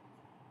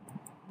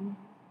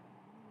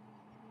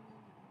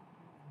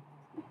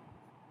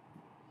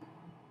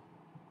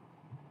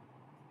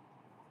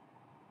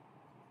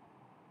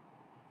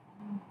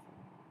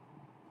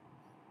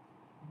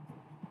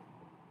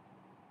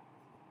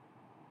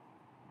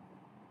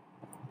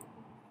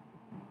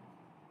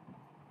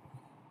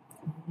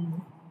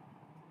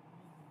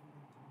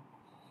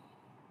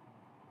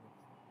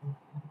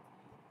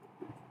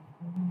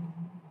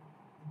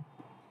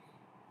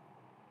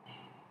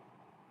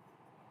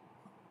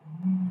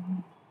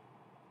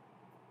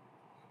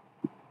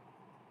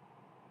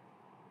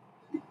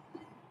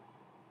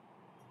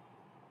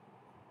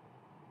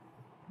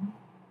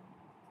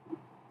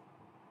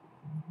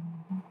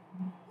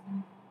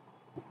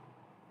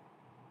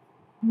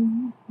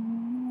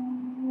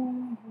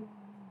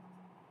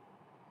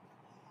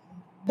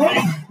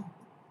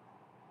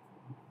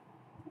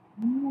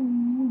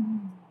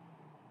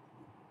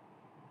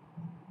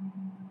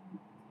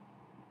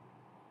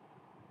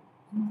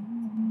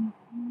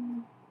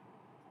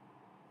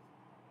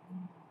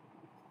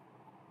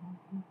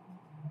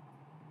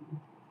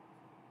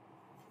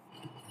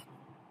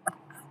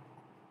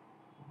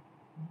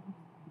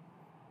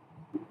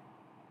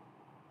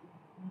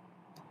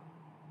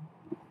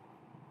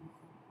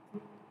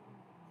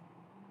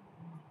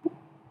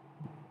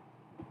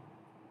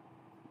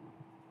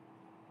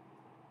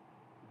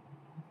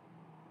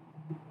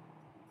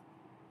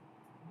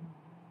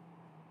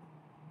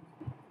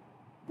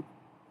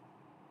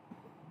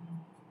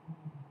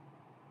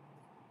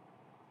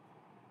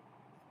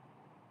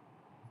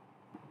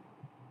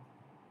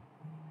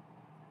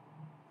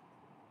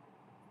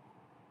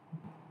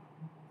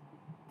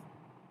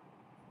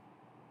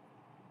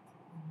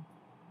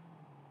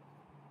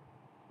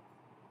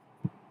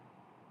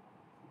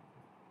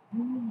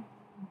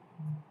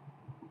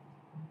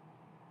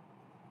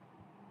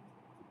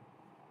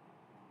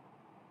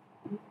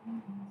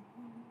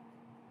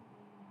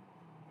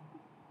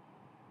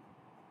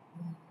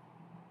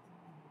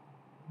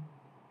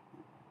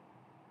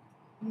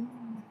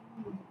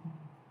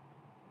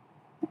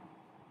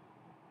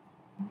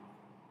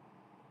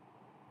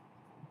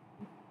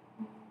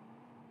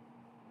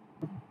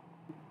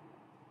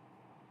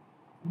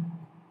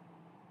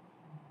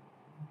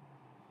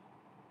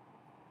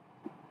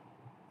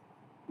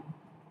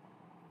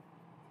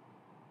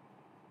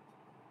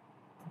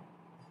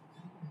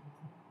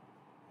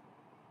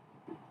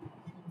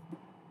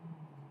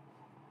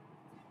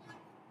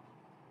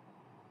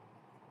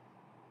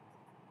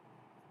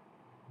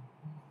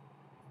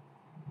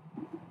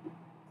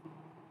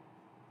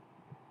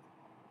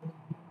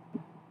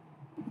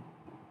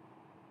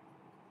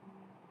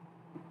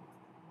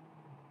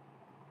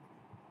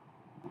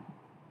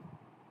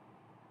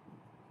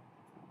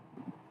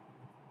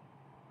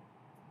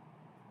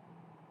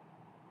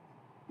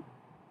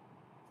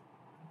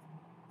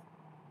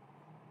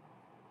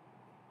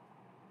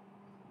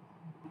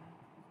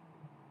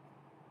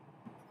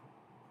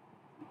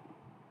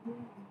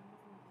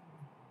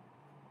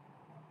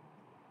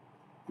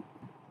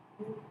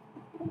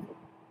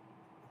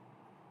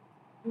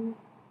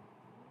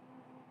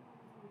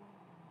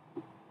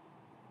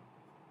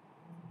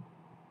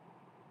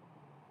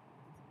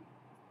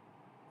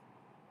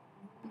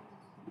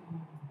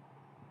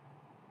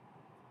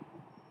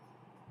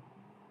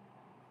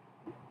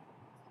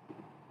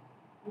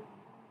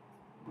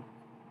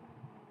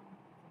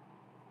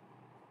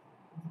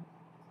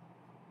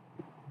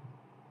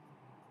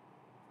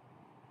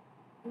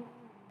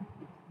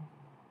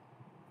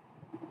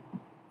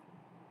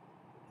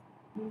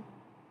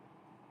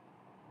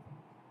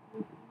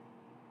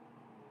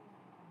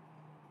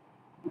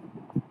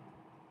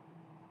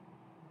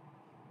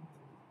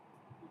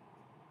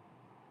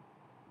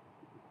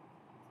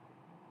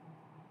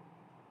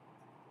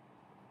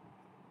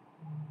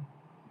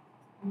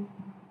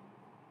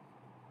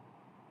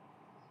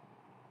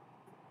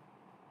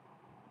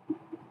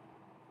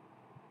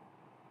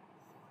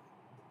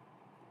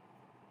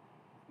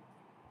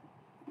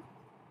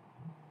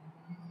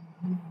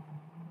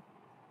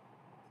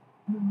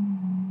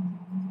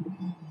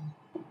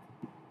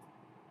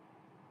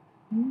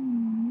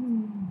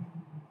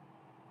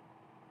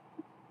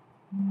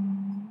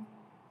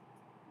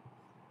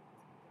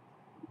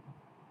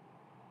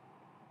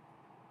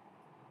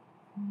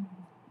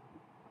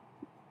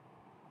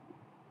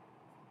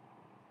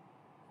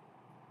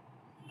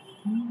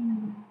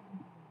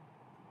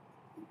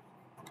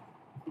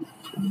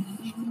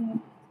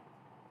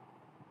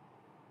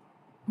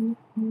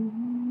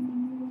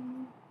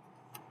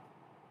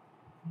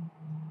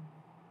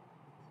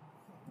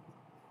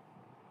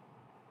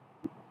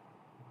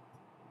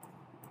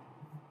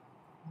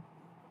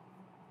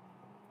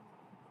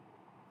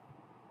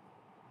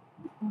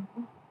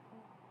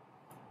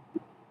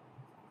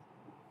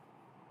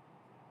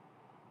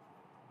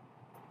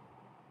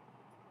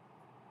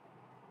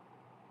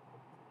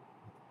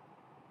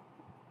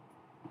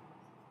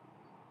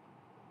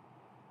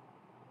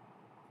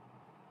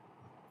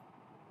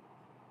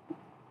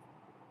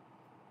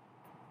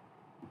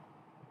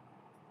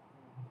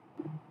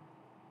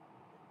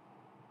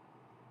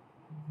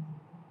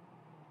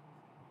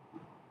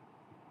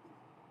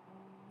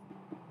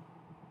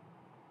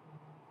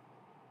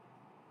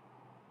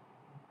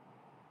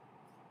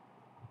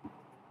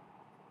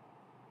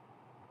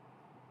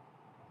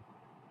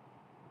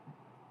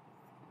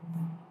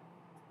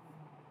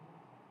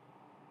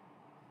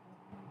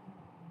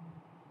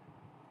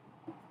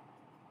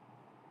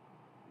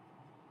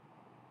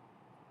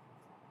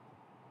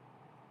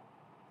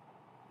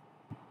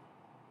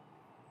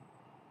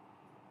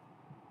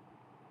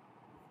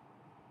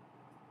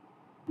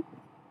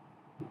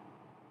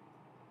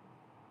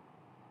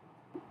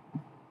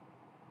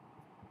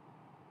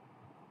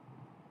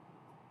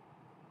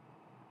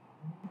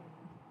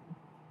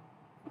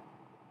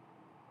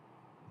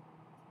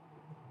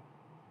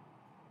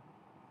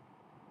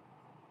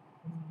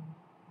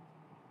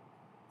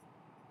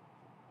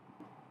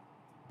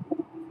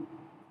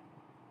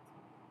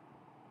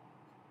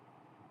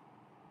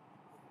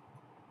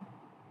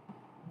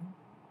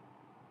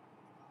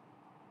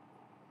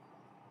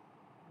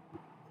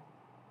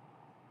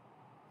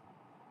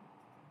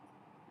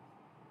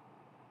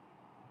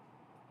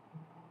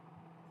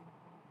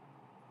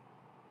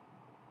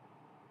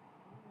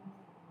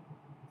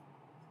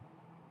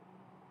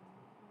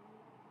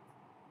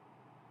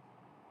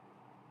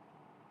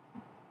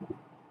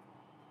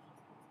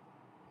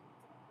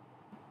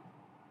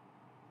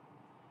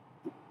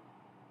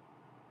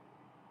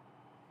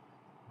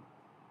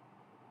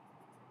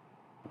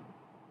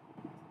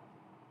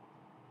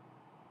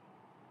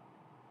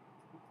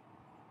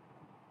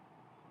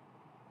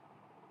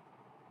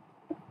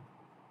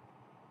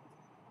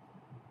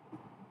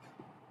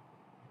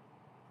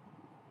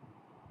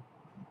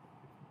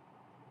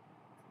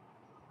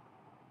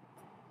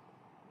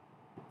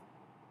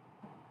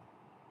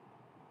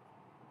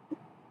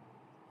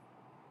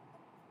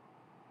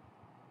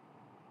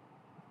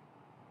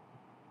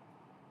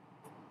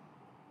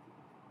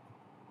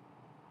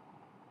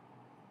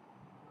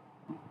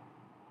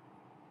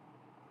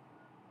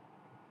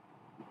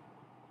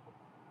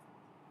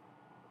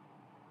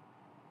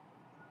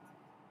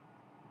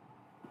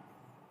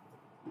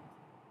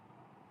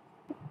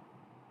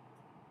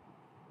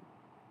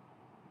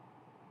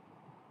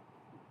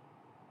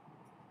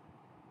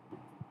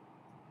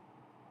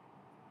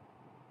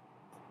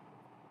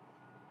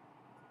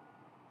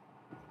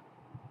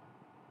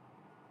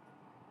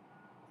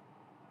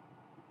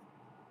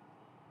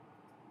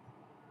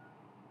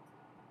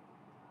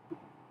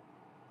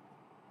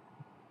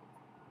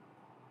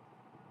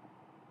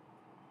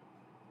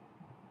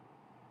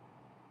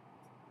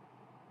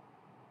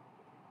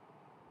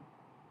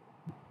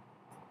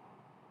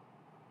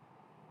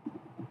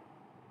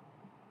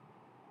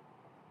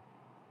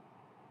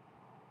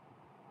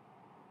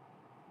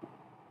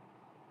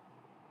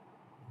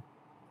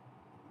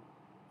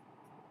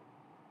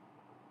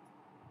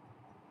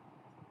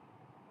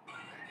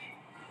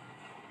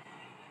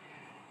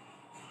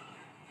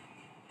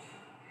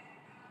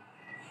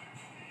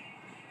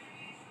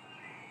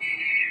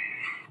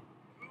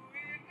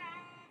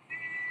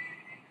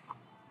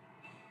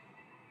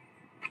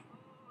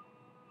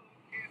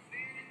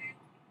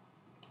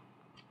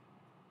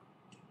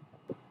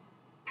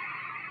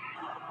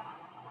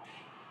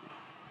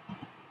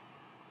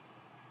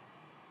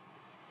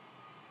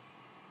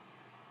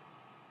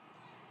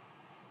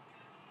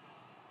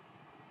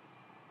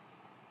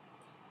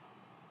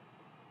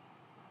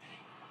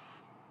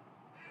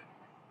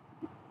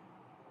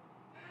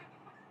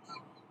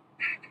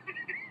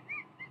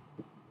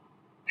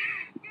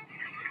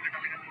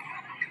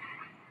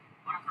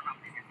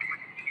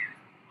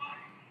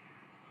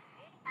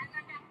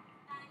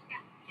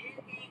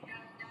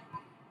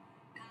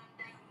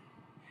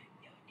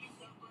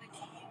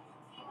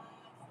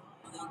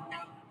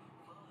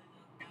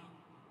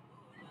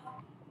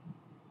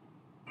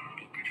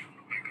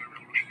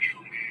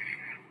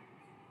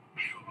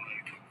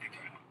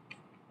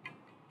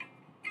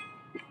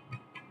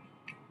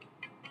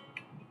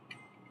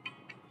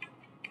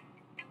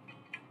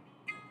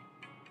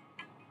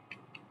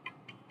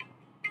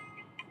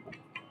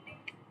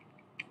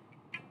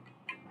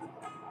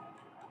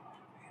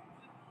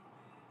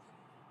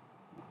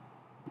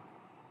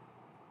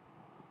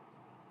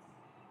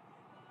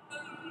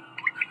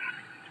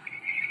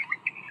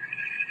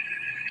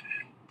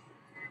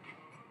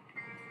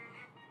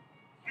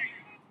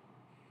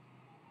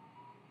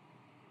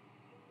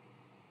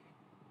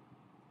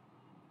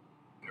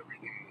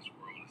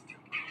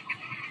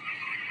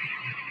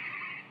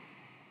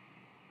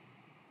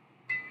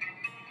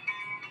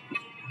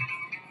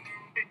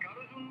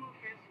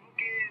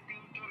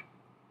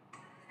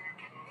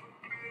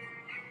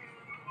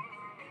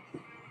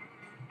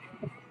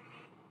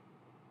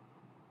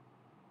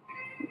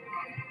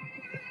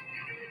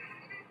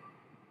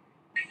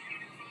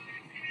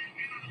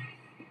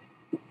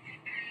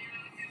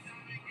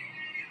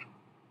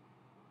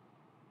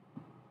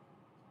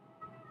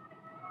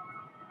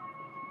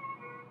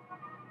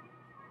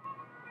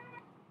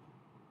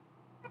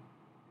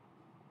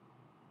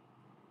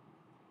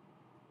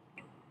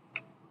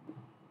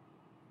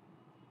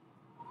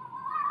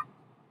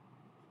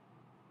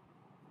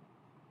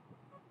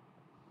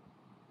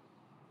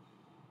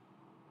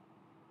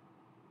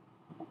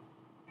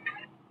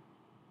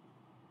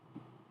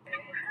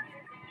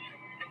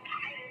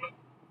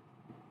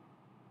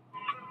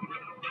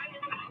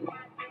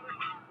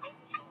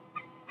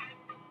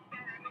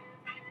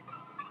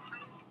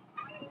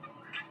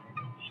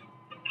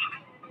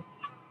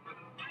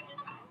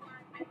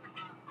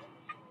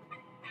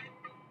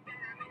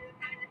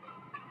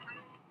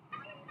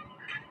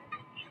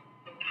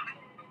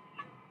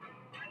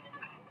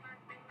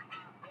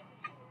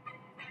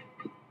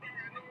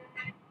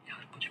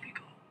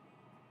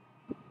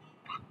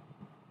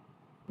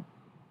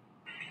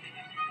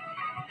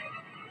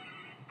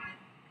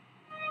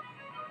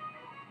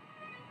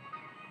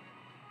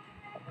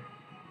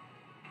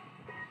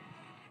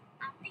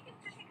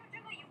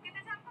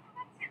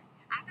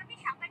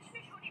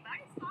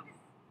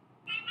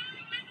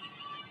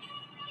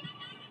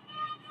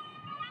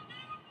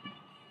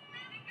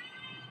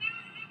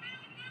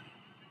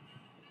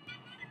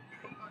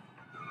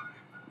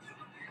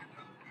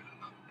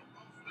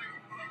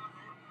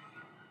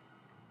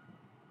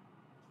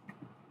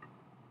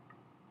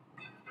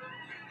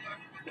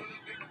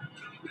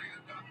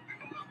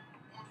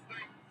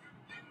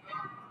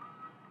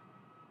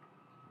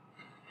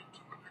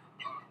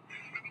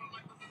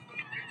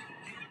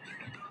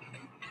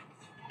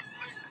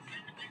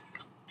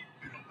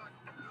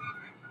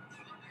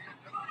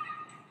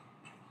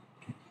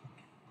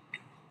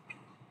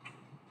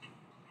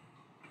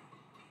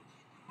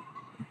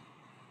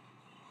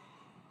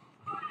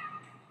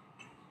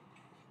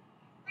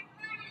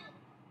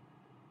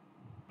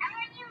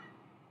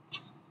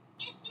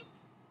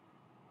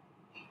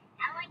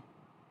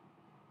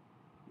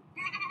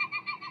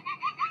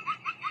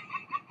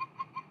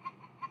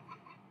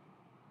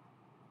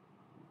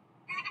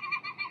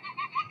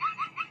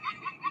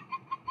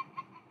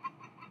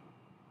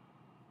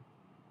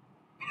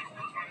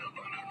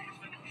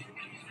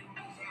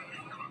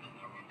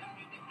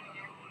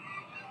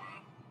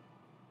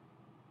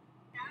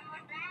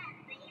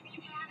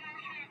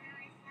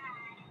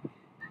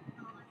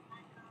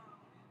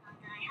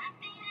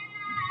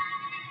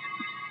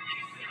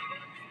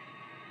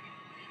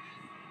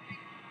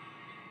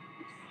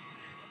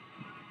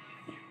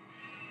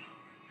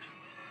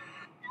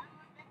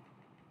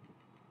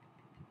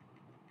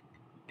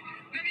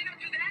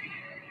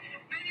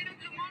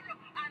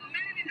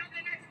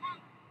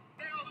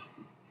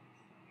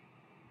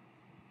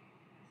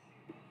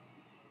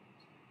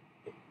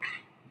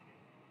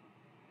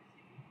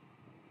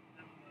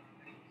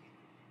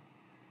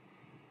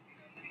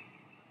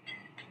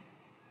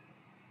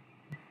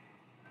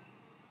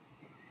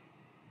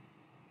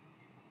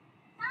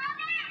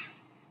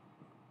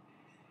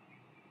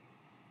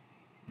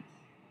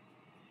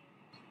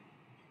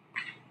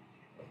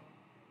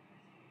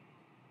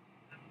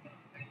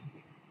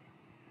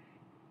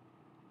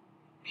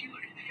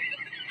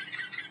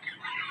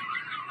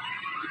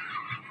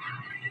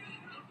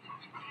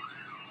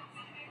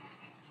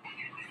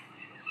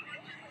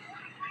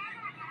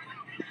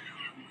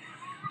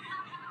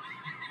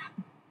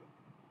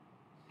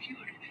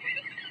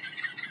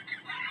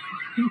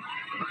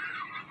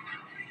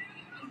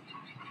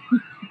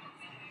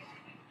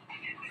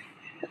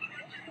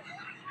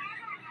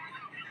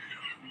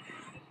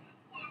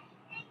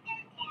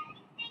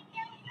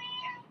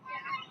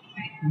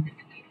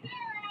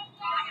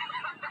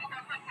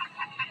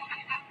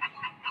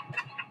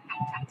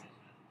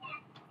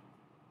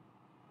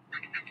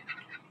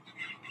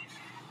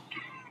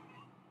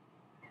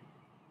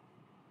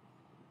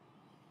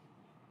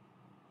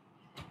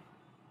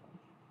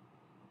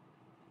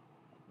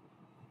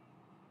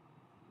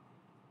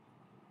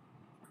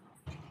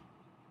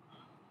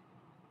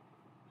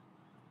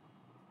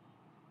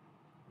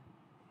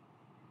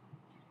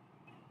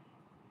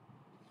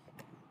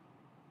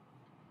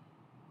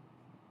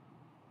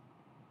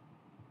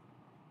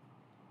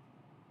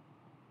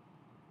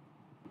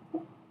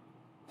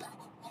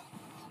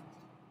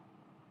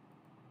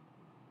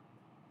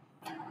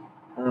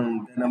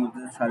দেন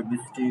আমাদের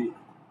সার্ভিসটি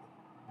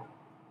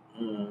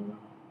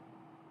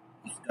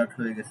স্টার্ট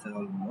হয়ে গেছে,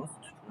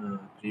 অলমোস্ট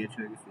ক্রিয়েট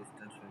হয়ে গেছে,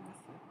 স্টার্ট হয়ে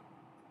গেছে।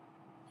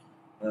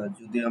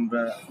 যদি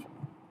আমরা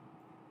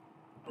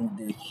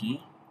দেখি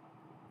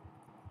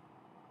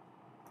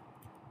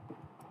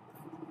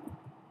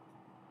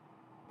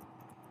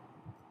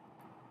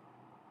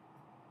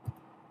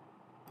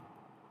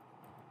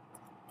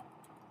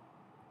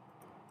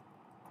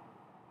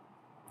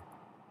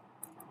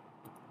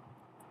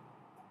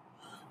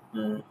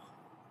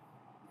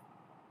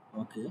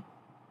ওকে,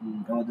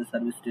 আমাদের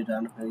সার্ভিসটি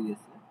রান হয়ে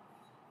গেছে।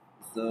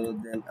 সো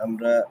দেন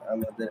আমরা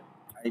আমাদের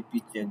আইপি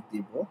চেক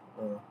দিব।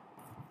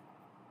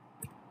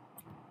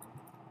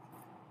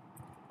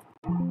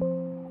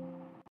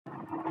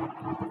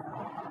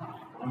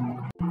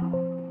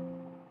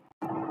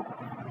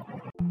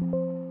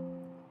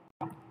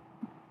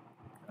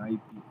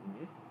 আইপি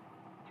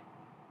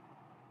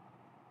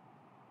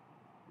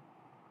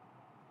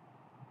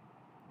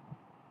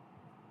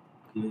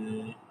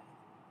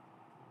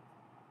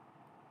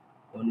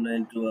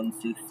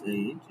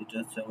 192.168, এটা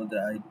হচ্ছে আমাদের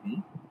আইপি।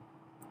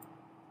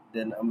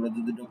 দেন আমরা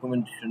যদি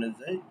ডকুমেন্টেশনে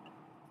যাই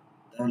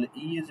তাহলে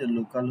এই যে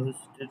লোকাল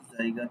হোস্টের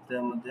জায়গাতে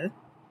আমাদের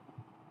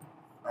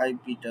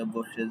আইপিটা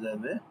বসে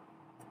যাবে।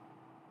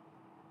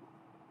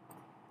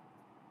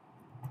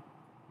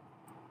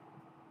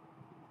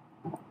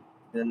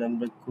 দেন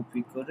আমরা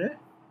কপি করে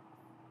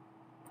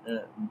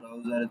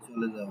ব্রাউজারে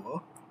চলে যাব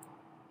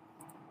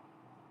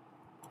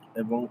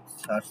এবং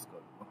সার্চ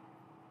করব।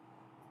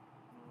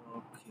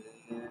 ওকে,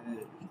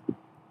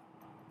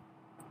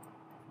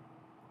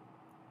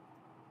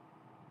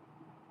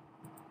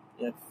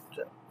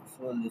 একটা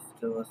ফুল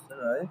স্টেপ আছে,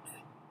 রাইট?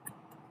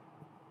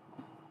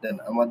 দেন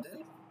আমাদের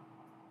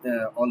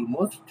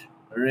অলমোস্ট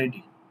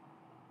রেডি।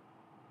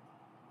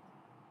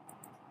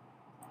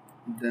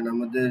 দেন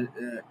আমাদের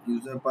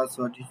ইউজার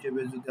পাসওয়ার্ড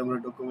হিসেবে যদি আমরা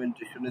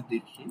ডকুমেন্টেশনে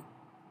দেখি,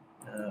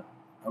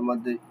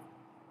 আমাদের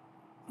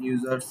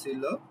ইউজার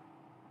ছিল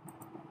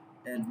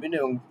অ্যাডমিন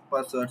এবং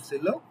পাসওয়ার্ড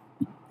ছিল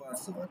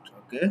পাসওয়ার্ড।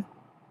 ওকে,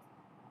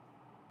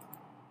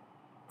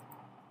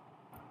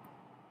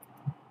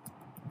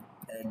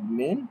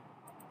 অ্যাডমিন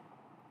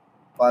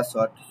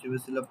পাসওয়ার্ড হিসেবে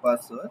ছিল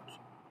পাসওয়ার্ড।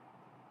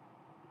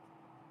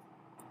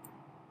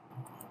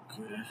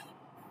 ওকে,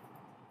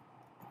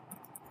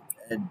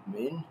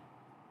 অ্যাডমিন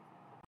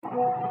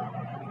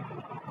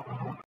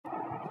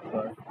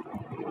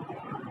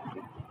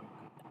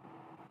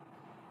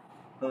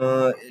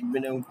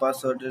অ্যাডমিন এবং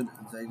পাসওয়ার্ডের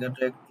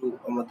জায়গাটা একটু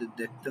আমাদের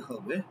দেখতে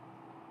হবে।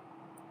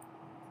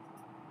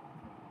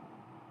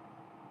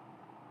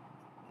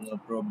 নো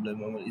প্রবলেম,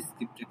 আমার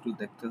স্ক্রিপ্ট একটু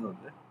দেখতে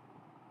হবে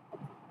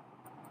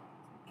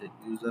যে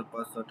ইউজার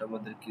পাসওয়ার্ড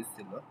আমাদের কি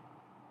ছিল।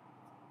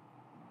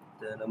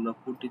 দেন আমরা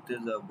পুটিতে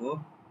যাব,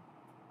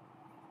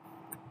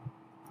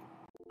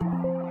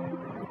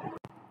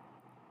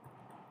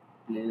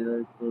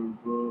 ক্লিয়ার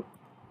করব।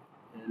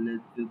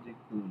 এলএস যদি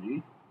করি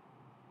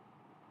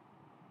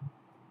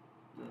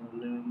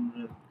তাহলে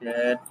আমরা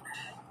cat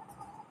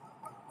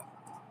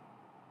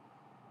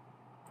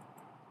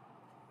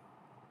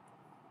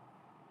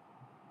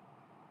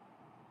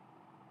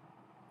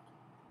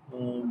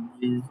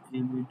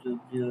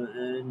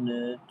DVWA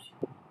net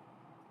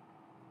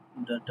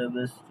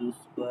database to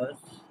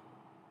sparse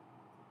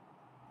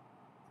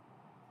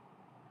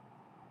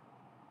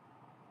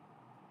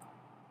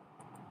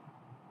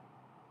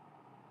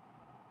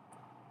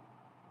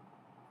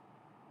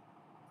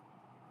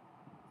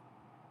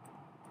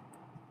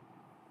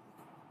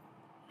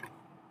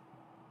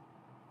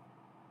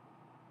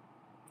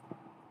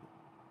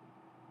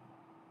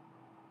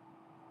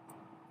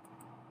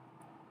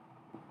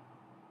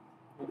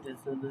it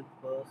is the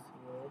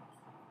password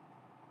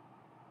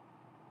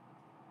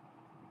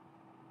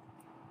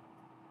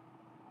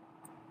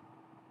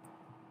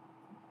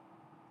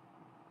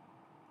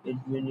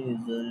admin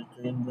user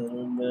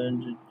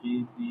environment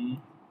db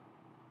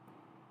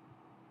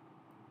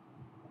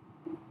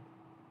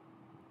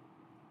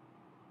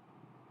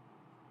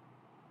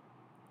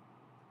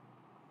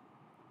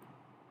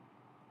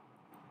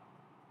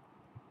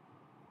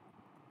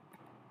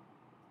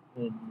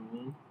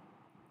admin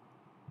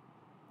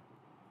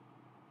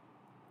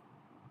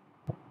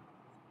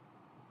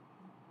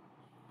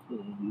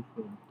sorry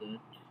for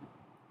that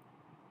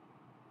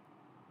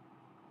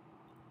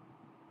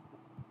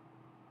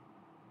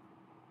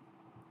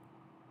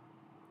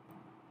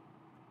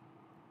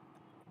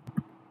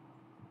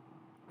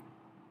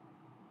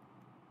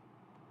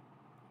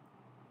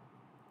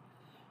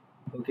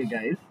okay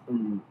guys.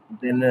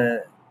 দেন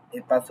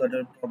এই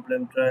পাসওয়ার্ডের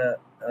প্রবলেমটা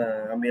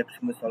আমি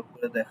একসময় সলভ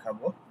করে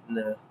দেখাবো।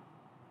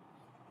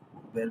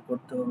 বের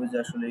করতে হবে যে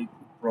আসলে এই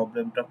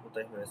প্রবলেমটা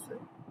কোথায় হয়েছে।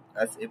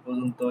 আজ এ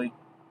পর্যন্তই,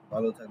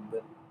 ভালো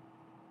থাকবেন,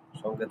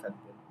 সঙ্গে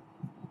থাকবেন,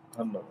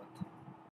 ধন্যবাদ।